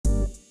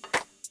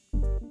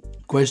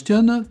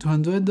Question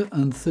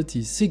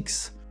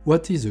 236.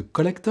 What is a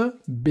collector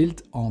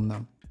built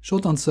on?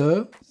 Short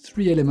answer,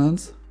 3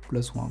 elements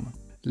plus 1.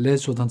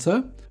 Less short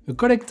answer, a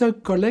collector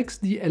collects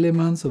the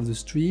elements of the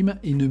stream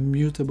in a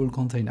mutable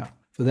container.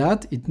 For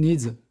that, it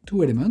needs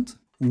 2 elements,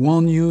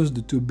 one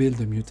used to build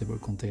a mutable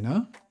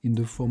container in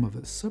the form of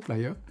a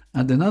supplier,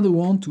 and another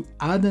one to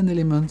add an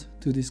element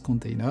to this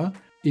container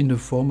in the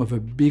form of a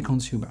big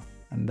consumer,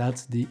 and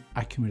that's the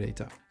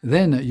accumulator.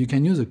 Then you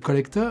can use a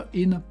collector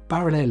in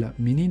parallel,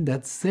 meaning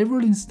that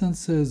several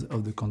instances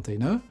of the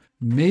container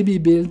may be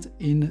built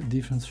in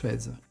different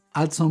threads.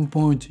 At some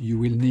point you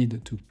will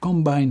need to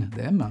combine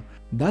them.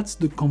 That's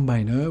the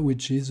combiner,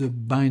 which is a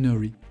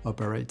binary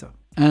operator.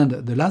 And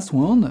the last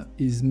one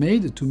is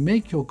made to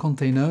make your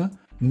container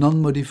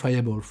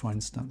non-modifiable, for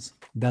instance.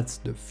 That's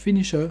the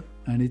finisher,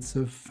 and it's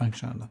a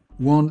function.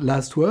 One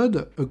last word,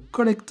 a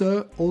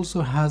collector also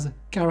has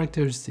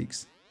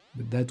characteristics,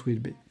 but that will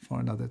be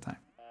for another time.